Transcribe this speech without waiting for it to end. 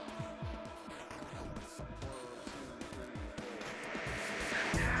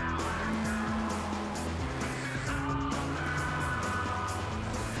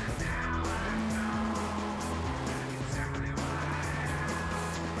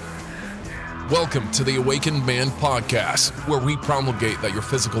Welcome to the Awakened Man podcast, where we promulgate that your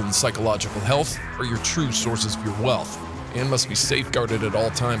physical and psychological health are your true sources of your wealth and must be safeguarded at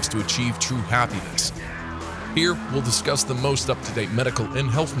all times to achieve true happiness. Here, we'll discuss the most up-to-date medical and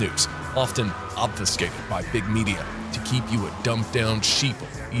health news, often obfuscated by big media to keep you a dumbed-down sheeple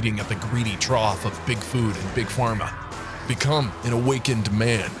eating at the greedy trough of big food and big pharma. Become an awakened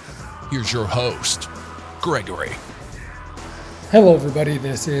man. Here's your host, Gregory. Hello everybody,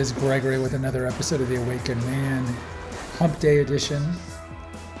 this is Gregory with another episode of The Awakened Man, Hump Day edition.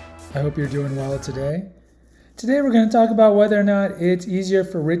 I hope you're doing well today. Today we're going to talk about whether or not it's easier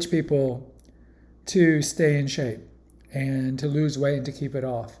for rich people to stay in shape and to lose weight and to keep it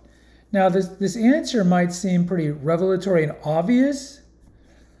off. Now this answer might seem pretty revelatory and obvious,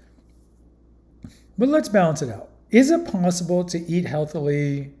 but let's balance it out. Is it possible to eat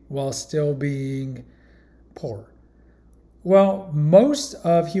healthily while still being poor? Well, most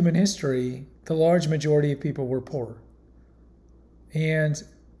of human history, the large majority of people were poor. And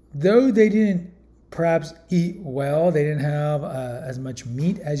though they didn't perhaps eat well, they didn't have as much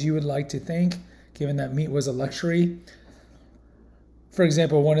meat as you would like to think, given that meat was a luxury. For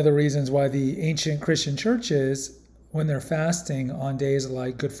example, one of the reasons why the ancient Christian churches, when they're fasting on days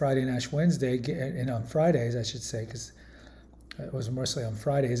like Good Friday and Ash Wednesday, and on Fridays, I should say, because it was mostly on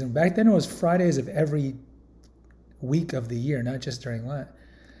Fridays. And back then it was Fridays of every week of the year, not just during Lent.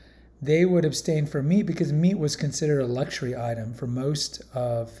 They would abstain from meat because meat was considered a luxury item for most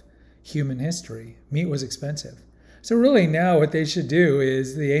of human history. Meat was expensive. So really now what they should do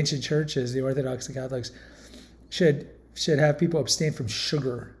is the ancient churches, the Orthodox and Catholics, should have people abstain from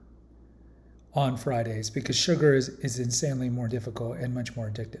sugar on Fridays because sugar is insanely more difficult and much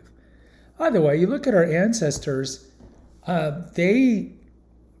more addictive. Either way, you look at our ancestors, they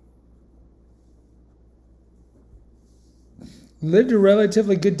lived a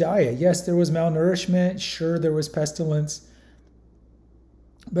relatively good diet. Yes, there was malnourishment. Sure, there was pestilence.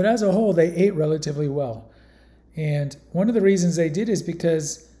 But as a whole, they ate relatively well. And one of the reasons they did is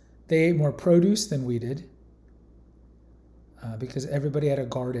because they ate more produce than we did. Because everybody had a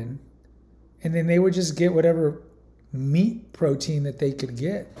garden. And then they would just get whatever meat protein that they could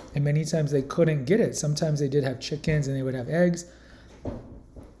get. And many times they couldn't get it. Sometimes they did have chickens and they would have eggs.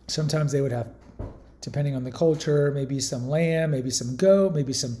 Sometimes they would have, depending on the culture, maybe some lamb, maybe some goat,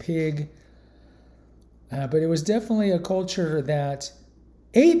 maybe some pig. But it was definitely a culture that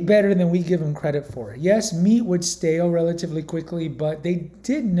ate better than we give them credit for. Yes, meat would stale relatively quickly, but they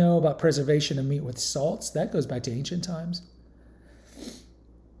did know about preservation of meat with salts. That goes back to ancient times.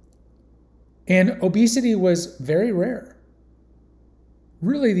 And obesity was very rare.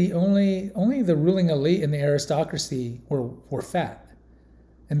 Really, only the ruling elite and the aristocracy were fat.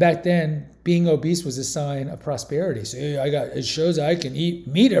 And back then, being obese was a sign of prosperity. So it shows I can eat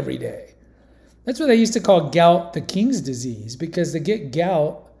meat every day. That's what they used to call gout the king's disease, because to get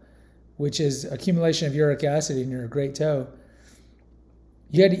gout, which is accumulation of uric acid in your great toe,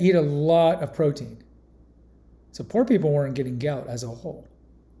 you had to eat a lot of protein. So poor people weren't getting gout as a whole.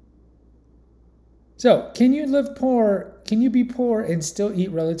 So can you live poor? Can you be poor and still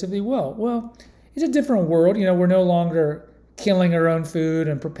eat relatively well? Well, it's a different world. We're no longer killing our own food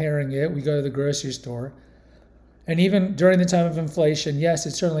and preparing it. We go to the grocery store. And even during the time of inflation, yes,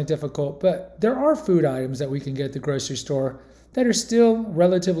 it's certainly difficult, but there are food items that we can get at the grocery store that are still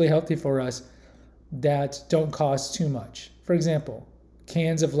relatively healthy for us that don't cost too much. For example,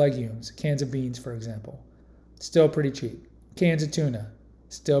 cans of legumes, cans of beans, for example, still pretty cheap. Cans of tuna,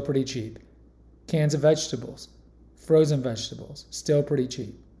 still pretty cheap. Cans of vegetables, frozen vegetables, still pretty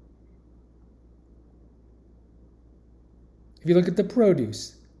cheap. If you look at the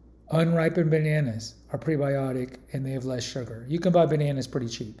produce, unripened bananas are prebiotic and they have less sugar. You can buy bananas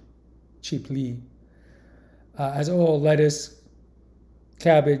pretty cheaply. As a whole, lettuce,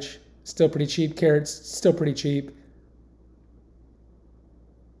 cabbage, still pretty cheap. Carrots, still pretty cheap.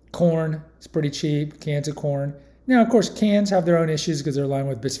 Corn is pretty cheap, cans of corn. Now, of course, cans have their own issues because they're lined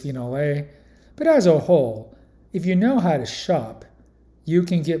with bisphenol A. But as a whole, if you know how to shop, you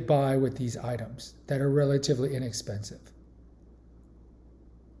can get by with these items that are relatively inexpensive.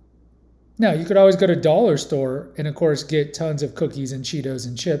 Now, you could always go to dollar store and, of course, get tons of cookies and Cheetos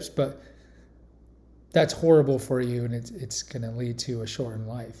and chips, but that's horrible for you and it's going to lead to a shortened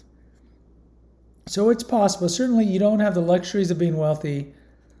life. So it's possible. Certainly, you don't have the luxuries of being wealthy,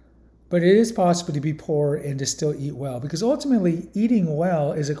 but it is possible to be poor and to still eat well, because ultimately, eating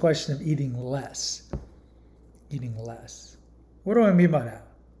well is a question of eating less. Eating less. What do I mean by that?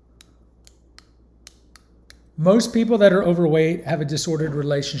 Most people that are overweight have a disordered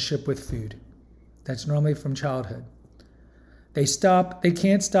relationship with food. That's normally from childhood. They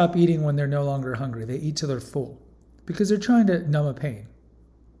can't stop eating when they're no longer hungry. They eat till they're full because they're trying to numb a pain.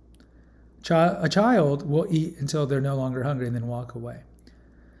 A child will eat until they're no longer hungry and then walk away.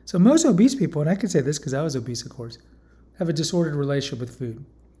 So most obese people, and I can say this because I was obese, of course, have a disordered relationship with food.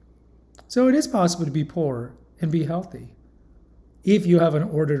 So it is possible to be poor and be healthy if you have an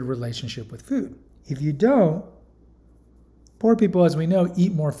ordered relationship with food. If you don't, poor people, as we know,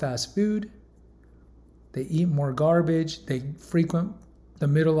 eat more fast food. They eat more garbage. They frequent the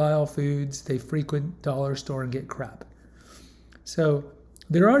middle aisle foods. They frequent dollar store and get crap. So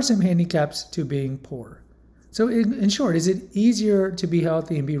there are some handicaps to being poor. So in short, is it easier to be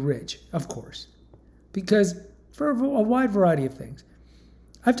healthy and be rich? Of course. Because for a wide variety of things.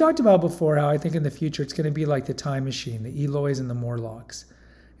 I've talked about before how I think in the future it's going to be like the time machine, the Eloys and the Morlocks,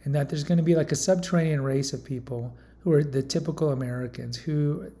 and that there's going to be like a subterranean race of people who are the typical Americans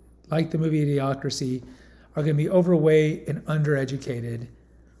who, like the movie Idiocracy, are going to be overweight and undereducated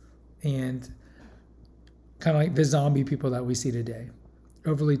and kind of like the zombie people that we see today.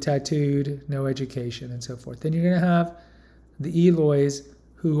 Overly tattooed, no education, and so forth. Then you're going to have the Eloys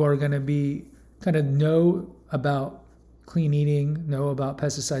who are going to be kind of know about clean eating, know about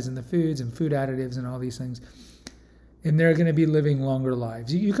pesticides in the foods and food additives and all these things. And they're going to be living longer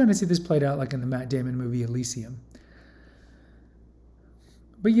lives. You kind of see this played out like in the Matt Damon movie Elysium.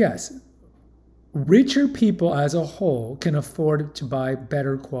 But yes, richer people as a whole can afford to buy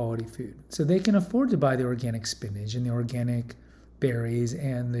better quality food. So they can afford to buy the organic spinach and the organic berries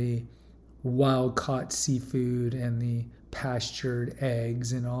and the wild-caught seafood and the pastured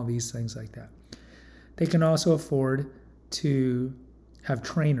eggs and all these things like that. They can also afford to have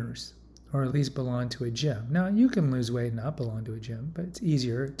trainers or at least belong to a gym. Now, you can lose weight and not belong to a gym, but it's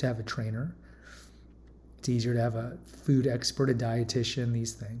easier to have a trainer. It's easier to have a food expert, a dietitian,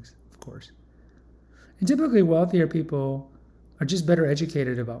 these things, of course. And typically wealthier people are just better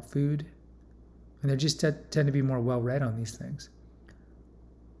educated about food, and they just tend to be more well-read on these things.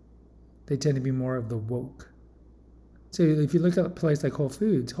 They tend to be more of the woke. So if you look at a place like Whole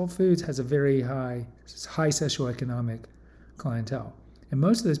Foods has a very high socioeconomic clientele. And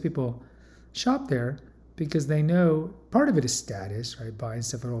most of those people shop there because they know part of it is status, right? Buying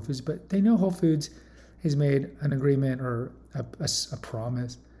stuff at Whole Foods, but they know Whole Foods has made an agreement or a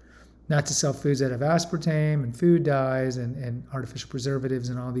promise not to sell foods that have aspartame and food dyes and artificial preservatives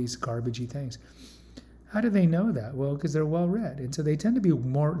and all these garbagey things. How do they know that? Well, because they're well read. And so they tend to be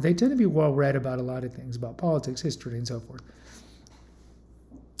well read about a lot of things, about politics, history, and so forth.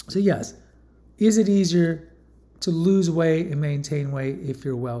 So yes, is it easier to lose weight and maintain weight if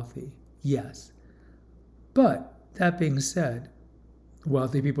you're wealthy? Yes. But that being said,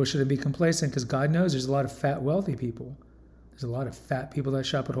 wealthy people shouldn't be complacent because God knows there's a lot of fat, wealthy people. There's a lot of fat people that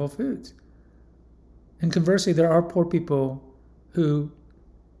shop at Whole Foods. And conversely, there are poor people who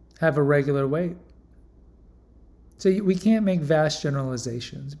have a regular weight. So we can't make vast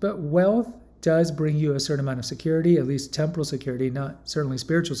generalizations, but wealth does bring you a certain amount of security, at least temporal security, not certainly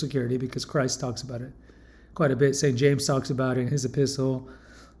spiritual security, because Christ talks about it quite a bit. St. James talks about it in his epistle.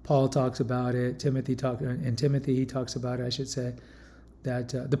 Paul talks about it. Timothy he talks about it, I should say, that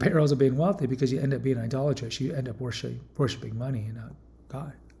the perils of being wealthy, because you end up being idolatrous. You end up worshiping money and not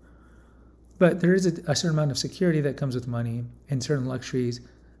God. But there is a certain amount of security that comes with money and certain luxuries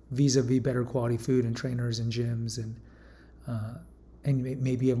vis-a-vis better quality food and trainers and gyms and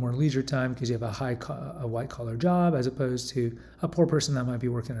maybe you have more leisure time because you have a white-collar job as opposed to a poor person that might be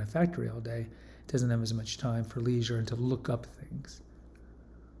working in a factory all day. Doesn't have as much time for leisure and to look up things.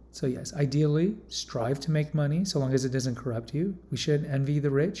 So yes, ideally, strive to make money so long as it doesn't corrupt you. We shouldn't envy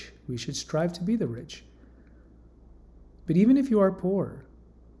the rich. We should strive to be the rich. But even if you are poor,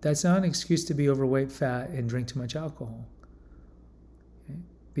 that's not an excuse to be overweight, fat, and drink too much alcohol. Okay?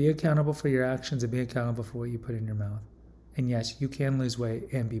 Be accountable for your actions and be accountable for what you put in your mouth. And yes, you can lose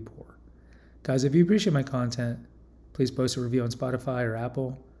weight and be poor. Guys, if you appreciate my content, please post a review on Spotify or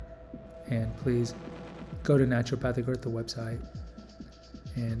Apple. And please go to Naturopathic Earth, the website,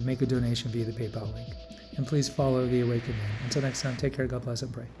 and make a donation via the PayPal link. And please follow The Awakened Man. Until next time, take care, God bless,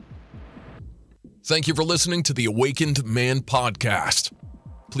 and pray. Thank you for listening to the Awakened Man podcast.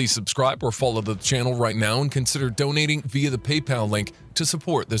 Please subscribe or follow the channel right now and consider donating via the PayPal link to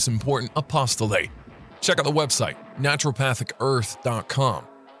support this important apostolate. Check out the website, naturopathicearth.com,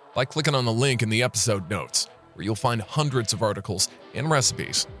 by clicking on the link in the episode notes, where you'll find hundreds of articles and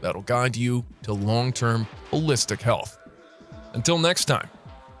recipes that'll guide you to long-term holistic health. Until next time,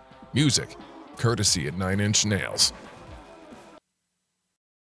 music courtesy of Nine Inch Nails.